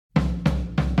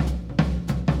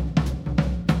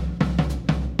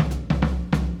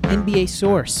NBA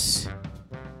source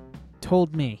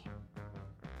told me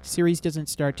series doesn't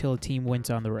start till a team wins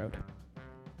on the road.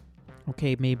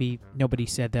 Okay, maybe nobody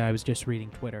said that. I was just reading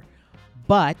Twitter.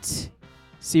 But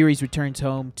series returns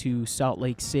home to Salt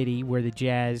Lake City, where the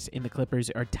Jazz and the Clippers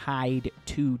are tied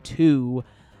 2-2.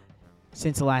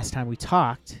 Since the last time we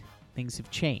talked, things have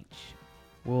changed.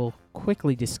 We'll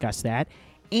quickly discuss that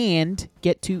and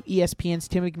get to ESPN's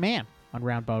Tim McMahon on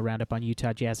Roundball Roundup on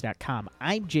UtahJazz.com.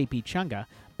 I'm JP Chunga.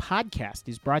 Podcast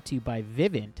is brought to you by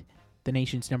Vivint, the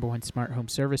nation's #1 smart home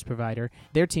service provider.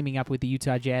 They're teaming up with the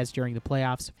Utah Jazz during the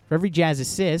playoffs. For every Jazz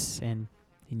assist, and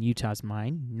in Utah's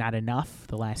mind, not enough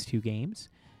the last 2 games,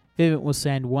 Vivint will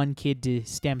send one kid to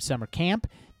STEM summer camp.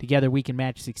 Together we can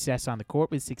match success on the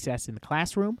court with success in the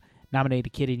classroom. Nominate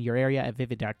a kid in your area at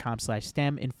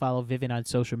vivint.com/STEM and follow Vivint on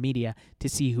social media to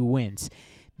see who wins.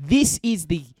 This is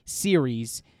the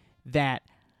series that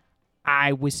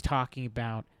I was talking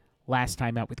about last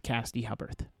time out with Cassidy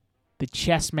Hubbard. The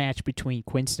chess match between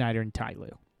Quinn Snyder and Ty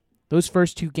Lue. Those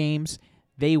first 2 games,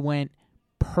 they went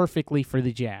perfectly for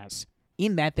the Jazz,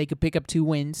 in that they could pick up 2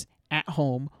 wins at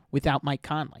home without Mike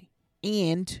Conley.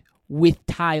 And with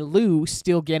Ty Lue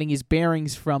still getting his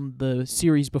bearings from the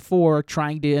series before,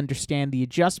 trying to understand the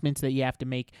adjustments that you have to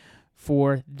make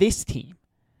for this team.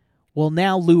 Well,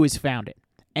 now Lue has found it,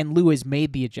 and Lue has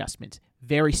made the adjustments.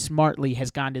 Very smartly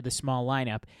has gone to the small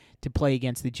lineup to play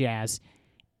against the Jazz,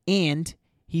 and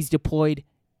he's deployed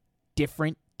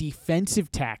different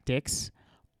defensive tactics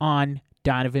on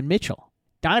Donovan Mitchell.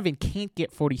 Donovan can't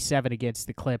get 47 against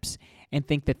the Clips and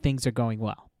think that things are going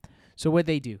well. So what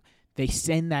do? They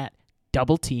send that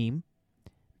double team,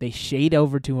 they shade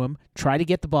over to him, try to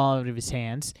get the ball out of his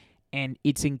hands, and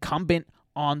it's incumbent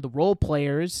on the role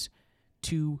players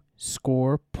to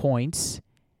score points,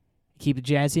 keep the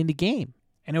Jazz in the game.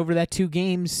 And over that 2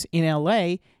 games in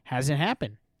LA, hasn't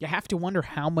happened. You have to wonder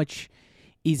how much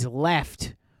is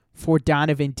left for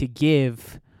Donovan to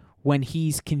give when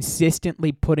he's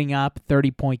consistently putting up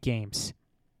 30-point games.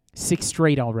 6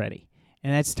 straight already.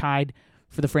 And that's tied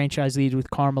for the franchise lead with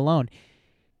Karl Malone.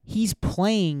 He's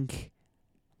playing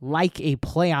like a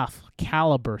playoff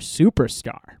caliber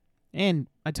superstar. And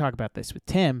I talk about this with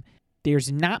Tim. There's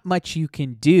not much you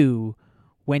can do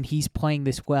when he's playing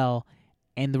this well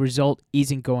and the result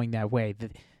isn't going that way.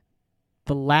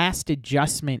 The last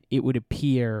adjustment, it would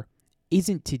appear,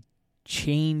 isn't to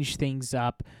change things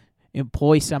up,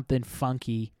 employ something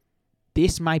funky.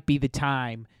 This might be the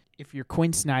time, if you're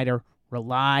Quinn Snyder,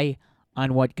 rely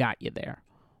on what got you there.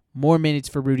 More minutes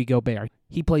for Rudy Gobert.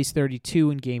 He plays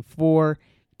 32 in Game 4.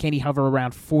 Can he hover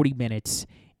around 40 minutes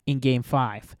in Game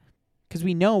 5? Because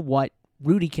we know what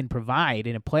Rudy can provide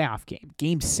in a playoff game.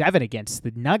 Game 7 against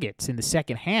the Nuggets in the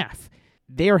second half.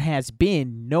 There has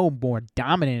been no more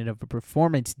dominant of a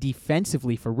performance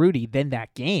defensively for Rudy than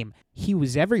that game. He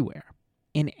was everywhere.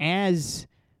 And as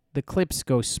the Clips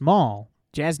go small,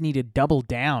 Jazz need to double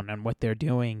down on what they're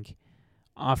doing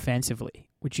offensively,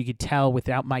 which you could tell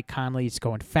without Mike Conley. It's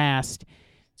going fast.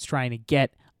 It's trying to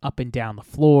get up and down the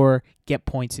floor, get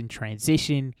points in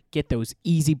transition, get those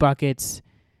easy buckets,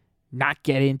 not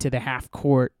get into the half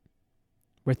court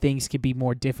where things could be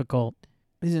more difficult.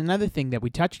 This is another thing that we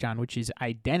touched on, which is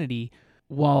identity.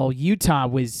 While Utah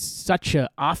was such an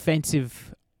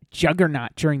offensive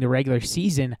juggernaut during the regular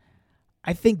season,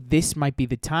 I think this might be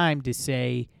the time to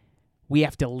say we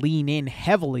have to lean in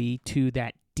heavily to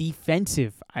that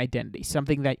defensive identity,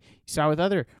 something that you saw with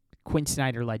other Quinn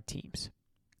Snyder-led teams.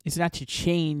 It's not to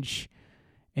change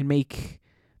and make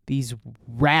these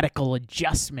radical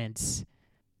adjustments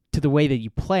to the way that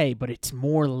you play, but it's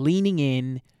more leaning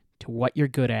in to what you're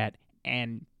good at.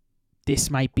 And this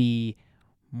might be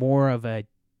more of a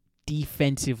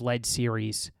defensive-led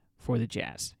series for the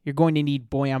Jazz. You're going to need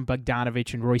Bojan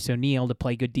Bogdanovic and Royce O'Neal to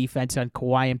play good defense on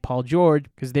Kawhi and Paul George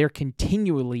because they're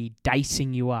continually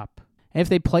dicing you up. And if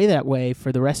they play that way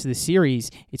for the rest of the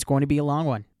series, it's going to be a long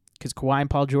one because Kawhi and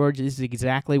Paul George is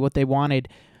exactly what they wanted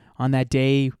on that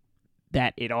day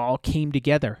that it all came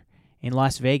together in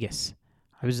Las Vegas.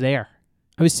 I was there.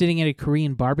 I was sitting at a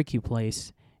Korean barbecue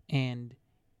place, and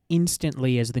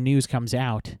instantly as the news comes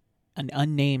out, an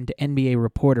unnamed NBA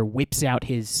reporter whips out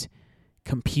his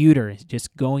computer,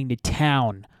 just going to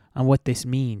town on what this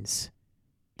means.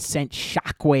 It sent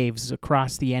shockwaves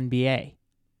across the NBA.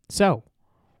 So,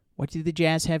 what do the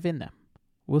Jazz have in them?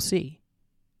 We'll see.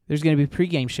 There's going to be a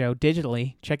pregame show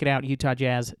digitally. Check it out,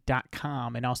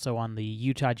 UtahJazz.com, and also on the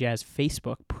Utah Jazz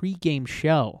Facebook pregame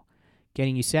show,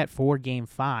 getting you set for Game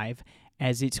 5,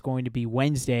 as it's going to be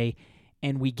Wednesday,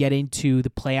 and we get into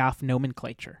the playoff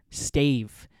nomenclature.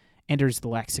 Stave enters the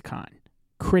lexicon.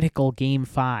 Critical Game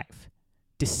 5.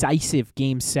 Decisive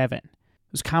Game 7.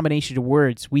 Those combination of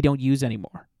words we don't use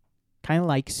anymore. Kind of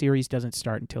like series doesn't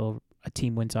start until a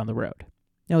team wins on the road.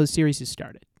 No, the series has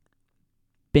started.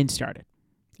 Been started.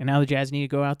 And now the Jazz need to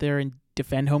go out there and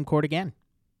defend home court again.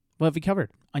 We'll have you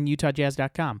covered on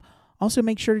UtahJazz.com. Also,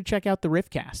 make sure to check out the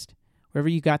Riffcast. Wherever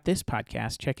you got this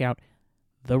podcast, check out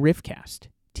the Riffcast.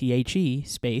 THE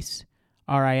space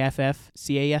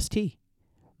RIFFCAST.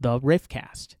 The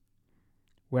Riffcast.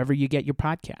 Wherever you get your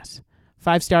podcasts.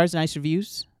 5 stars, nice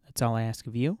reviews. That's all I ask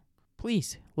of you.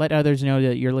 Please let others know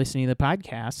that you're listening to the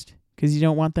podcast because you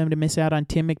don't want them to miss out on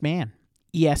Tim McMahon.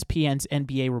 ESPN's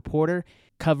NBA reporter,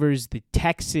 covers the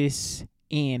Texas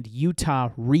and Utah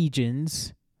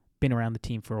regions. Been around the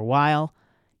team for a while.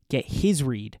 Get his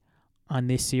read on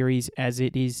this series as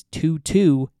it is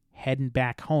 2-2 heading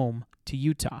back home to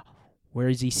Utah. Where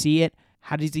does he see it?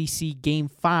 How does he see Game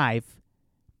 5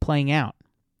 playing out?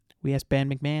 We asked Ben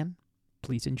McMahon.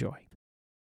 Please enjoy.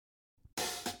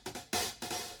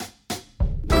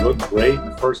 He looked great in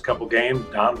the first couple games.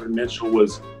 Donovan Mitchell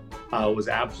was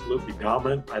absolutely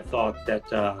dominant. I thought that,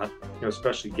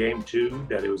 especially Game 2,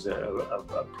 that it was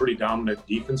a pretty dominant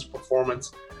defense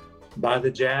performance by the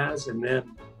Jazz. And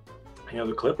then,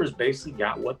 the Clippers basically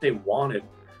got what they wanted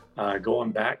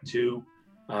going back to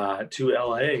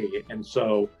LA. And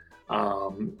so,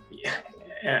 I'm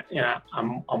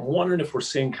wondering if we're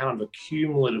seeing kind of a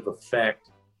cumulative effect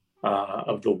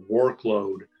of the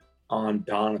workload on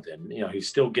Donovan. He's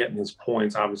still getting his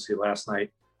points. Obviously, last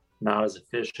night, not as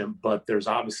efficient, but there's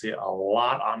obviously a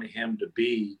lot on him to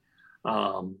be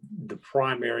the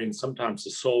primary and sometimes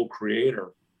the sole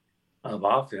creator of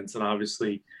offense. And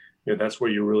obviously, that's where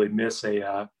you really miss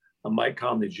a Mike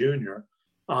Conley Jr.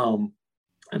 And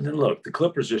then look, the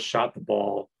Clippers just shot the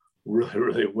ball really,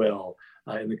 really well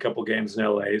in the couple games in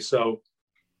LA. So,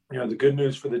 the good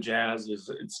news for the Jazz is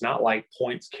it's not like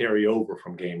points carry over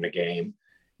from game to game.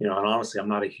 And honestly, I'm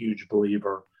not a huge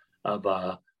believer of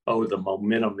the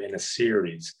momentum in a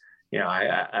series.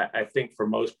 I think for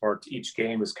most parts, each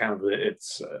game is kind of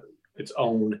its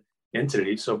own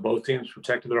entity. So both teams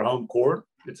protected their home court.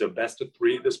 It's a best of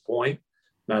 3 at this point.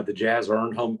 Now the Jazz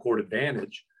earned home court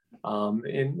advantage, so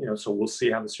we'll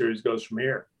see how the series goes from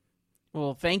here.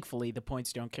 Well, thankfully, the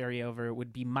points don't carry over. It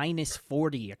would be minus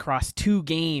 40 across 2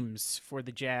 games for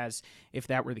the Jazz if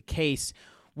that were the case.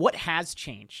 What has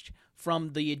changed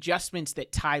from the adjustments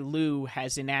that Ty Lue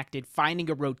has enacted, finding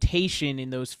a rotation in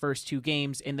those first 2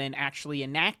 games and then actually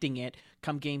enacting it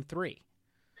come Game 3?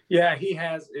 Yeah, he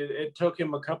has. It took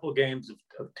him a couple of games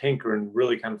of tinkering,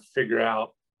 really kind of figure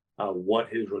out what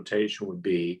his rotation would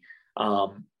be.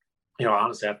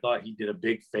 Honestly, I thought he did a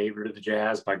big favor to the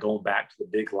Jazz by going back to the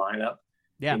big lineup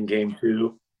in Game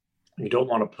 2. You don't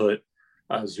want to put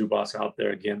Zubac out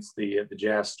there against the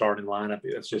Jazz starting lineup.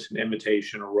 That's just an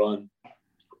invitation to run,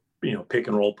 pick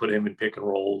and roll, put him in pick and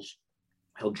rolls.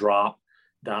 He'll drop.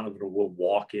 Donovan will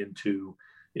walk into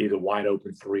either wide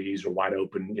open threes or wide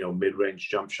open, mid-range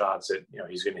jump shots that,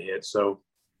 he's going to hit. So,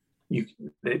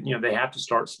 they have to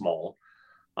start small.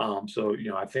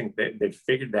 I think they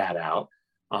figured that out.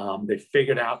 They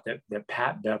figured out that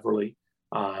Pat Beverly,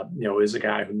 is a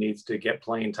guy who needs to get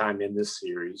playing time in this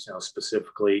series,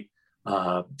 specifically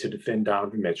to defend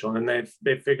Donovan Mitchell. And then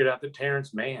they figured out that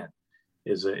Terrence Mann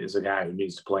is a guy who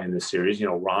needs to play in this series.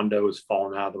 Rondo has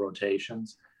fallen out of the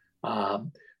rotations. The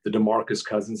DeMarcus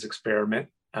Cousins experiment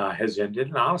has ended.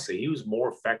 And honestly, he was more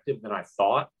effective than I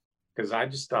thought, because I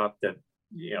just thought that,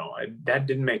 that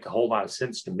didn't make a whole lot of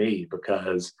sense to me,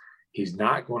 because he's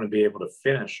not going to be able to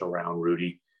finish around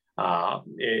Rudy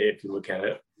if you look at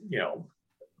it,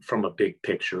 from a big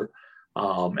picture.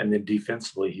 And then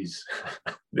defensively, he's,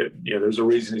 there's a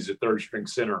reason he's a third string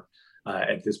center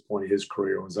at this point in his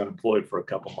career, was unemployed for a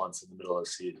couple months in the middle of the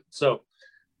season. So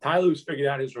Ty Lue's figured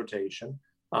out his rotation,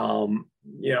 and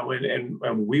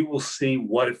we will see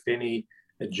what, if any,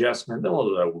 adjustment.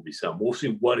 Although there will be some. We'll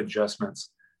see what adjustments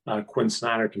Quinn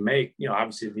Snyder can make.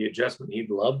 Obviously the adjustment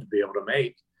he'd love to be able to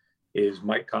make is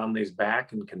Mike Conley's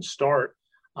back and can start.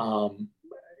 I'm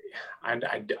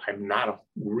not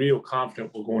real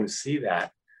confident we're going to see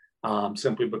that,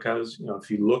 simply because, if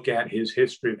you look at his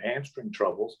history of hamstring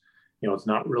troubles, it's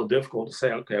not real difficult to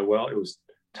say, okay, well, it was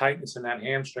tightness in that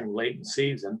hamstring late in the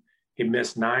season. He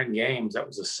missed 9 games. That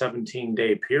was a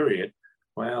 17-day period.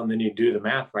 Well, and then you do the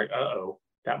math, like,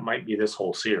 that might be this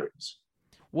whole series.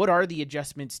 What are the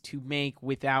adjustments to make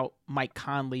without Mike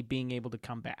Conley being able to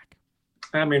come back?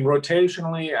 I mean,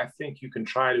 rotationally, I think you can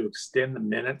try to extend the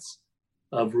minutes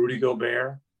of Rudy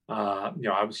Gobert.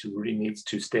 Obviously Rudy needs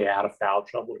to stay out of foul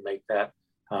trouble to make that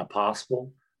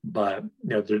possible. But,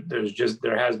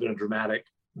 there has been a dramatic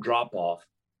drop off,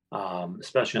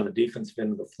 especially on the defensive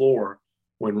end of the floor,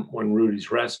 when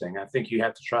Rudy's resting. I think you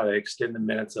have to try to extend the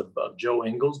minutes of Joe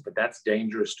Ingles, but that's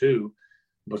dangerous too,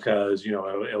 because,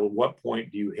 at what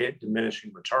point do you hit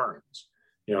diminishing returns?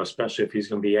 Especially if he's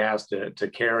going to be asked to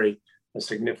carry a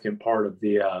significant part of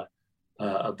the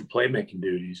playmaking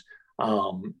duties.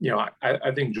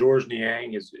 I think Georges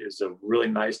Niang is a really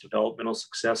nice developmental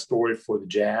success story for the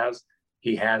Jazz.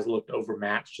 He has looked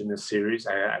overmatched in this series.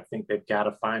 I think they've got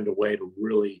to find a way to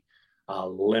really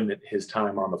limit his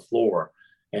time on the floor.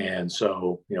 And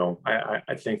so,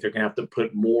 I think they're going to have to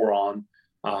put more on,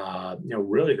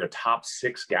 really their top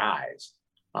 6 guys.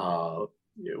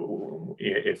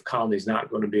 If Conley's not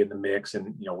going to be in the mix,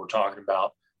 and, we're talking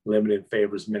about limiting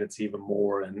Favors' minutes even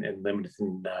more and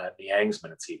limiting Niang's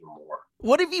minutes even more.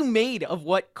 What have you made of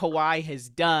what Kawhi has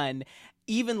done,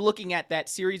 even looking at that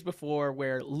series before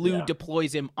where Lou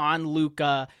deploys him on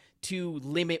Luka to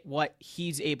limit what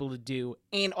he's able to do,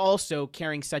 and also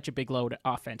carrying such a big load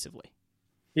offensively?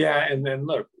 Yeah, and then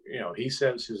look, he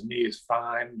says his knee is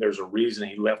fine. There's a reason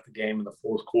he left the game in the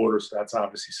fourth quarter, so that's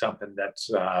obviously something that's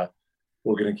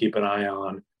we're going to keep an eye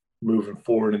on moving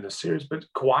forward in the series. But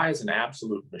Kawhi is an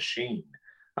absolute machine.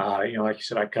 Like you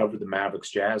said, I covered the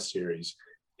Mavericks Jazz series.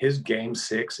 His game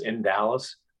 6 in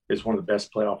Dallas is one of the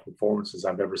best playoff performances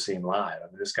I've ever seen live.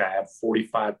 I mean, this guy had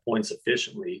 45 points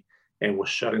efficiently and was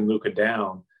shutting Luka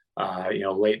down,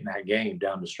 late in that game,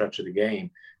 down the stretch of the game,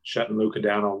 shutting Luka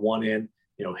down on one end,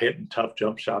 hitting tough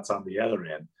jump shots on the other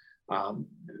end.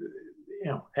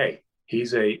 Hey,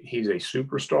 he's a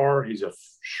superstar. He's a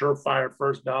surefire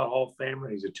first ballot Hall of Famer.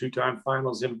 He's a 2-time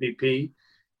Finals MVP.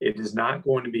 It is not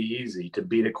going to be easy to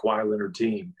beat a Kawhi Leonard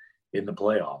team in the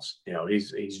playoffs.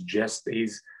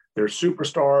 There's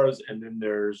superstars, and then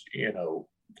there's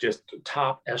just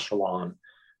top echelon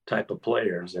type of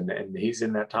players, and he's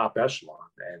in that top echelon.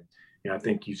 And I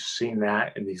think you've seen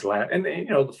that in these last, and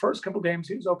the first couple games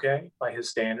he was okay by his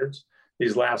standards.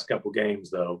 These last couple games,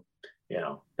 though,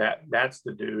 that's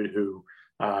the dude who,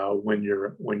 when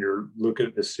you're looking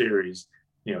at the series,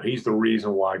 he's the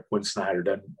reason why Quinn Snyder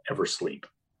doesn't ever sleep.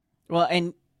 Well,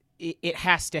 and it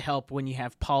has to help when you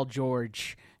have Paul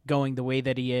George going the way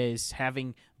that he is,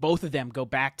 having both of them go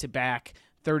back-to-back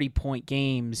 30-point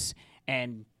games,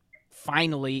 and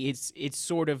finally it's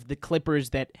sort of the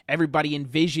Clippers that everybody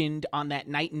envisioned on that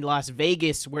night in Las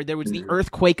Vegas where there was the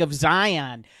earthquake of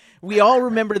Zion. We all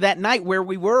remember that night where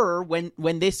we were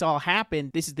when this all happened.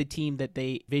 This is the team that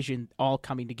they visioned all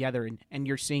coming together, and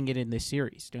you're seeing it in this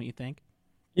series, don't you think?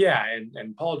 Yeah,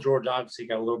 and Paul George obviously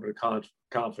got a little bit of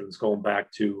confidence going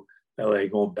back to LA,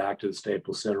 going back to the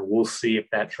Staples Center. We'll see if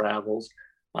that travels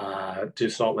to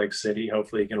Salt Lake City.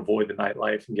 Hopefully he can avoid the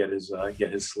nightlife and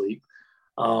get his sleep.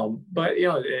 But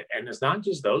and it's not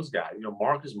just those guys.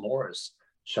 Marcus Morris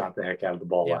shot the heck out of the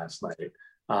ball last night.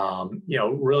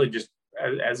 Really just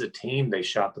as a team, they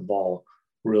shot the ball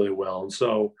really well. And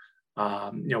so,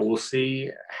 we'll see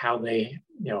how they,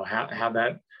 how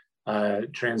that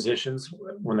transitions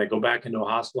when they go back into a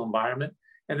hostile environment.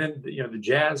 And then, the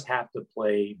Jazz have to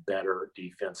play better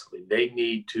defensively. They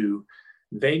need to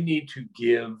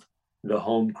give the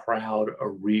home crowd a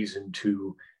reason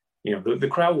to, the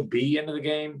crowd will be into the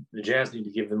game. The Jazz need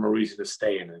to give them a reason to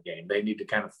stay in the game. They need to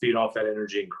kind of feed off that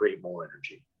energy and create more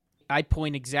energy. I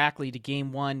point exactly to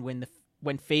game 1 when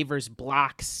Favors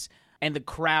blocks and the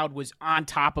crowd was on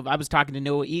top of. I was talking to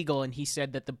Noah Eagle, and he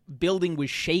said that the building was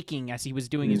shaking as he was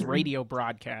doing his radio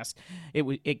broadcast.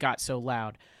 It got so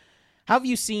loud. How have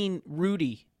you seen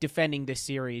Rudy defending this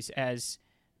series as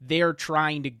they're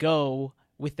trying to go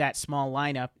with that small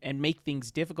lineup and make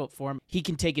things difficult for him? He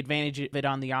can take advantage of it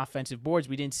on the offensive boards.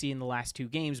 We didn't see in the last 2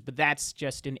 games, but that's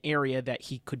just an area that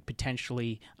he could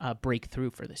potentially break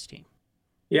through for this team.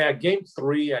 Yeah, game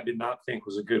 3, I did not think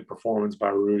was a good performance by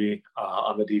Rudy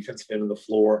on the defensive end of the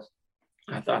floor.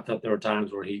 I thought there were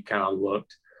times where he kind of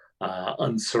looked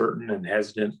uncertain and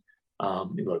hesitant.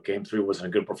 Look, game 3 wasn't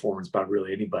a good performance by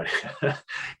really anybody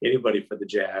for the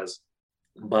Jazz.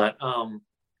 But,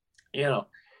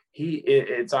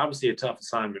 it's obviously a tough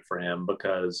assignment for him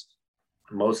because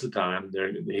most of the time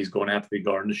he's going to have to be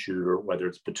guarding the shooter, whether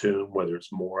it's Batum, whether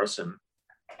it's Morris. And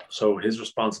so his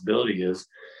responsibility is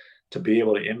to be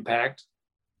able to impact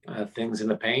things in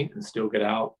the paint and still get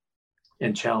out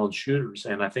and challenge shooters.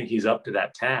 And I think he's up to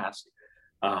that task.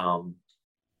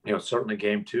 Certainly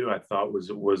game 2, I thought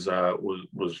was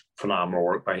phenomenal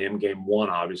work by him. Game 1,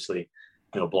 obviously,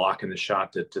 blocking the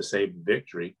shot to save the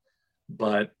victory.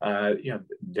 But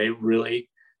they really,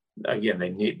 again, they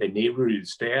need Rudy to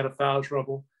stay out of foul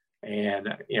trouble,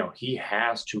 and he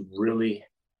has to really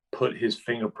put his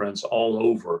fingerprints all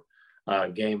over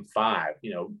game 5.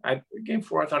 Game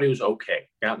 4, I thought he was okay.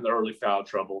 Got in the early foul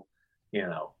trouble.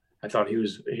 I thought he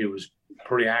was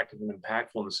pretty active and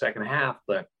impactful in the second half.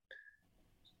 But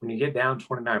when you get down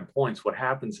 29 points, what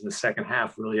happens in the second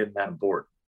half really isn't that important.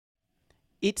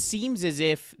 It seems as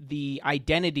if the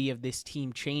identity of this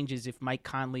team changes if Mike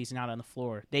Conley's not on the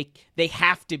floor. They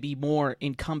have to be more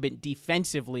incumbent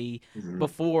defensively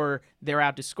before they're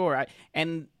out to score.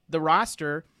 And the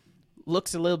roster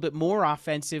looks a little bit more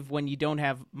offensive when you don't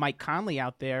have Mike Conley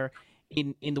out there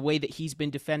in the way that he's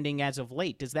been defending as of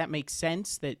late. Does that make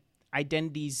sense that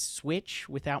identities switch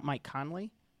without Mike Conley?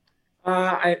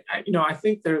 I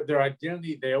think their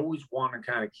identity, they always want to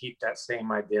kind of keep that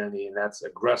same identity, and that's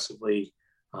aggressively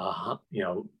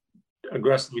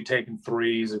aggressively taking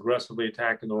threes, aggressively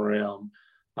attacking the rim,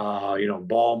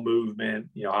 ball movement,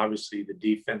 obviously the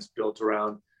defense built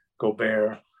around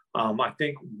Gobert. I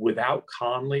think without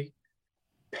Conley,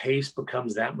 pace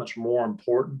becomes that much more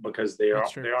important because they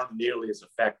aren't nearly as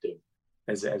effective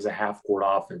as a half court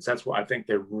offense. That's why I think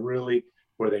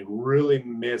where they really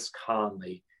miss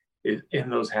Conley is in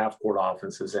those half court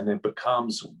offenses, and it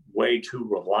becomes way too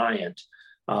reliant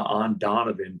on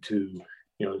Donovan to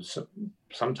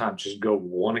sometimes just go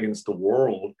one against the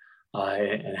world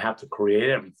and have to create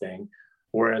everything.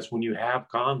 Whereas when you have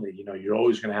Conley, you're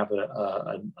always going to have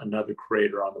another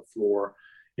creator on the floor,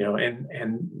 and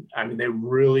I mean, they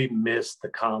really miss the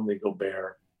Conley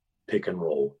Gobert pick and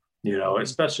roll,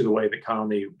 especially the way that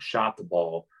Conley shot the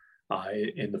ball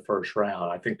in the first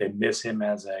round. I think they miss him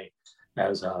as an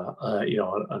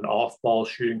off ball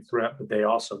shooting threat, but they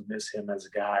also miss him as a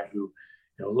guy who,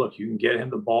 look, you can get him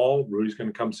the ball. Rudy's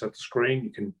going to come set the screen. You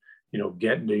can,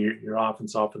 get into your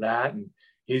offense off of that. And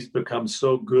he's become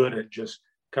so good at just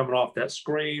coming off that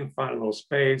screen, finding a little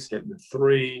space, hitting the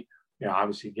three,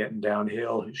 obviously getting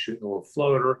downhill, he's shooting a little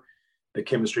floater. The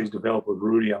chemistry's developed with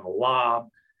Rudy on the lob,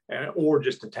 or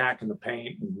just attacking the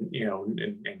paint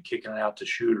and kicking it out to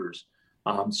shooters.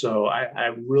 So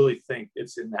I really think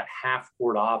it's in that half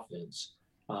court offense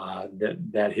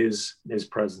that his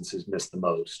presence is missed the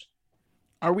most.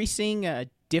 Are we seeing a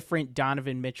different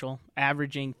Donovan Mitchell,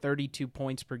 averaging 32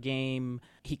 points per game?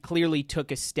 He clearly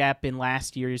took a step in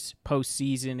last year's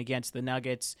postseason against the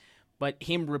Nuggets, but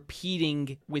him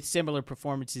repeating with similar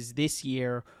performances this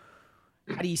year,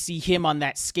 how do you see him on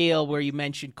that scale where you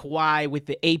mentioned Kawhi with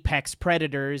the apex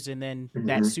predators and then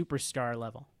that superstar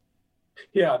level?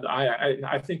 Yeah,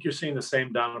 I think you're seeing the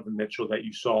same Donovan Mitchell that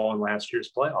you saw in last year's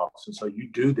playoffs. And so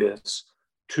you do this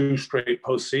 2 straight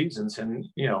postseasons, and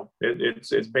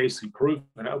it's basically proven,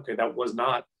 okay, that was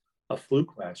not a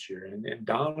fluke last year. And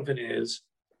Donovan is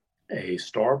a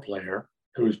star player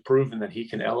who has proven that he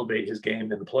can elevate his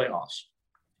game in the playoffs.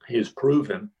 He has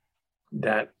proven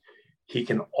that he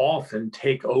can often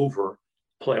take over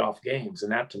playoff games,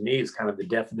 and that to me is kind of the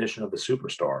definition of a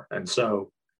superstar. And so,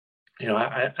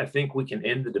 I think we can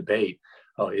end the debate.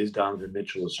 Oh, is Donovan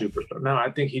Mitchell a superstar? No,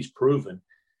 I think he's proven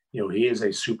he is a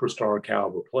superstar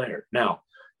caliber player. Now,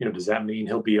 does that mean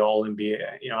he'll be all NBA?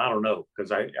 I don't know,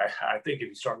 because I think if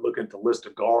you start looking at the list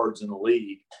of guards in the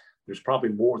league, there's probably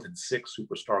more than 6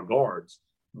 superstar guards,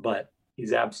 but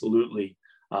he's absolutely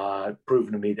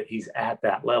proven to me that he's at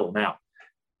that level. Now,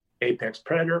 apex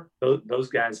predator, those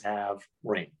guys have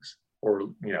rings,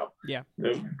 or,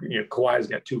 Kawhi's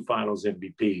got 2 finals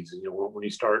MVPs, and, when you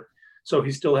start, so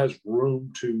he still has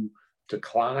room to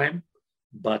climb.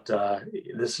 But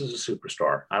this is a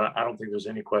superstar. I don't think there's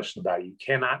any question about it. You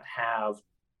cannot have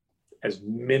as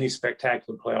many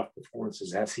spectacular playoff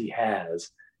performances as he has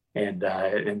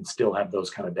and still have those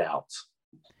kind of doubts.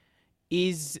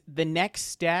 Is the next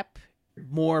step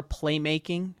more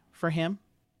playmaking for him?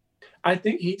 I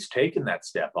think he's taken that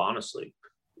step, honestly.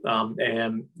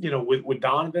 With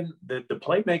Donovan, the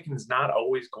playmaking is not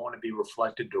always going to be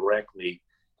reflected directly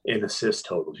in assist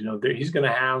totals. He's going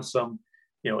to have some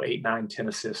 8, 9, 10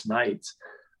 assist nights.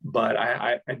 But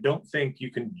I don't think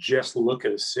you can just look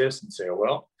at assists and say,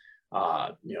 well,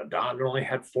 Donovan only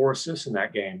had 4 assists in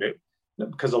that game.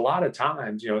 Because a lot of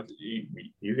times,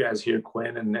 you guys hear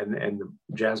Quinn and the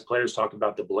Jazz players talk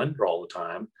about the blender all the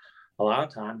time. A lot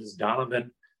of times it's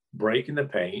Donovan breaking the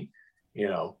paint,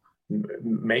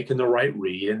 making the right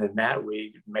read, and then that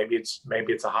read, maybe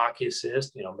it's a hockey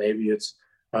assist, maybe it's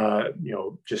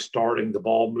just starting the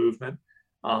ball movement.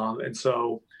 And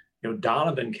so,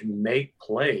 Donovan can make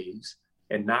plays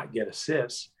and not get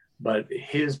assists, but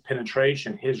his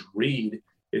penetration, his read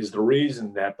is the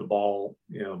reason that the ball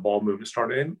movement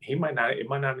started. And it might not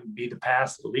even be the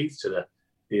pass that leads to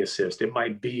the assist. It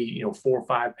might be, 4 or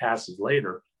 5 passes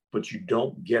later, but you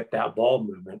don't get that ball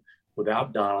movement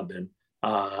without Donovan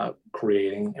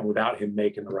creating and without him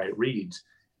making the right reads.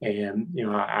 And,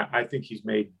 I think he's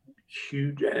made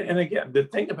huge. And again, the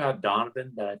thing about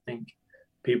Donovan that I think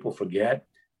people forget,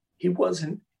 he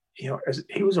wasn't,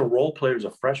 he was a role player as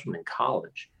a freshman in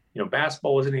college.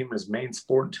 Basketball wasn't even his main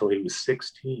sport until he was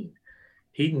 16.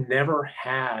 He never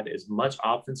had as much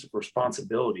offensive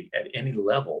responsibility at any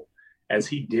level as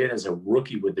he did as a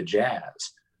rookie with the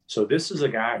Jazz. So this is a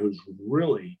guy who's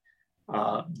really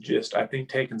just, I think,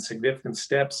 taken significant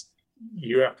steps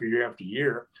year after year after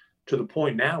year to the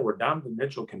point now where Donovan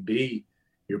Mitchell can be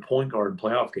your point guard in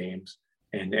playoff games,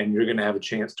 and you're going to have a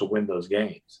chance to win those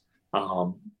games.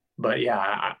 But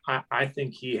yeah, I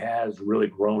think he has really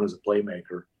grown as a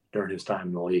playmaker during his time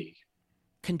in the league.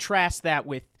 Contrast that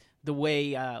with the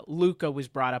way Luka was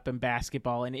brought up in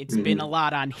basketball, and it's been a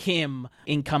lot on him,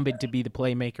 incumbent to be the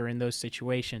playmaker in those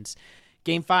situations.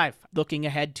 Game 5, looking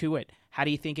ahead to it, how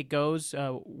do you think it goes?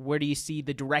 Where do you see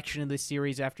the direction of the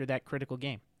series after that critical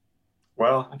game?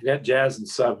 Well, I've got Jazz in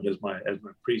 7 as my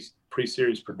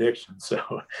pre-series prediction. So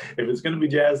if it's going to be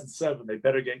Jazz in 7, they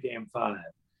better get Game 5.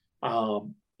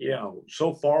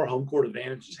 So far home court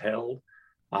advantage is held.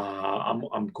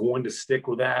 I'm going to stick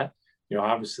with that.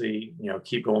 Obviously,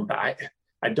 keep going back.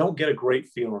 I don't get a great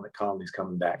feeling that Conley's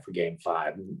coming back for Game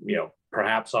 5.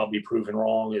 Perhaps I'll be proven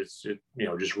wrong. It's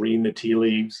just reading the tea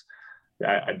leaves.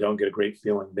 I don't get a great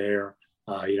feeling there.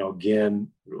 Again,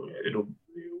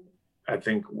 I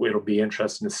think it'll be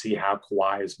interesting to see how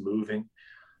Kawhi is moving.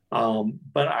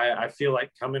 But I feel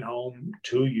like coming home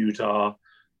to Utah,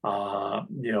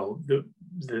 the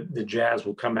Jazz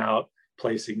will come out,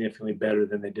 play significantly better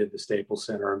than they did the Staples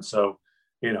Center. And so,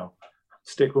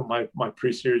 stick with my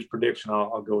pre-series prediction.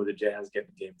 I'll go with the Jazz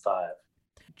getting Game 5.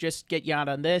 Just get you out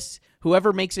on this.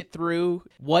 Whoever makes it through,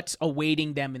 what's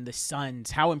awaiting them in the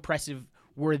Suns? How impressive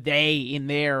were they in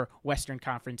their Western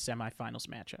Conference semifinals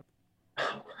matchup?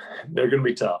 They're going to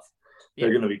be tough.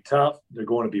 They're going to be tough. They're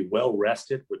going to be well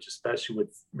rested, which especially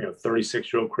with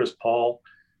 36-year-old Chris Paul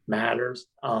matters.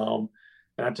 And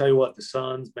I tell you what, the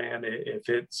Suns, man, if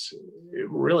it's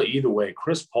really either way,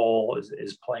 Chris Paul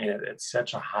is playing at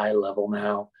such a high level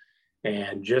now,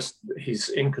 and just he's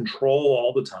in control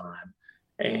all the time.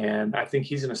 And I think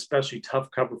he's an especially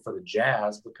tough cover for the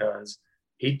Jazz because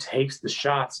he takes the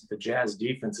shots that the Jazz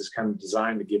defense is kind of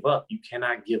designed to give up. You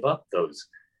cannot give up those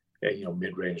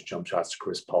mid-range jump shots to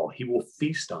Chris Paul. He will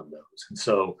feast on those. And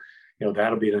so,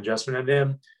 that'll be an adjustment. And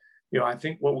then, I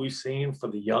think what we've seen for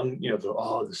the young,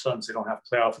 the Suns, they don't have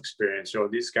playoff experience.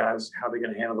 These guys, how are they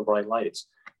going to handle the bright lights?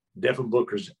 Devin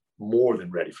Booker's more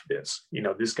than ready for this.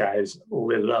 This guy's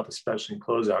lit it up, especially in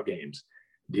closeout games.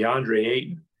 DeAndre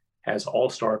Ayton has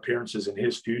all-star appearances in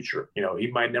his future. He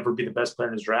might never be the best player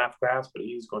in his draft class, but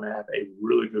he's going to have a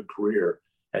really good career.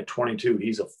 At 22,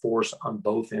 he's a force on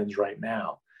both ends right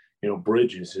now.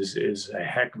 Bridges is a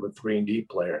heck of a 3-and-D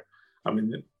player. I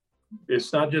mean,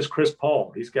 it's not just Chris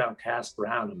Paul. He's got a cast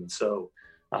around him. And so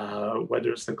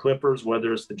whether it's the Clippers,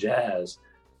 whether it's the Jazz,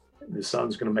 the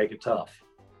Suns going to make it tough.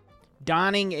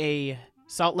 Donning a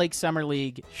Salt Lake Summer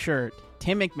League shirt,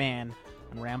 Tim McMahon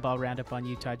on Roundball Roundup on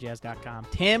UtahJazz.com.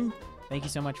 Tim, thank you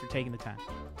so much for taking the time.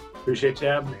 Appreciate you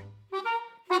having me.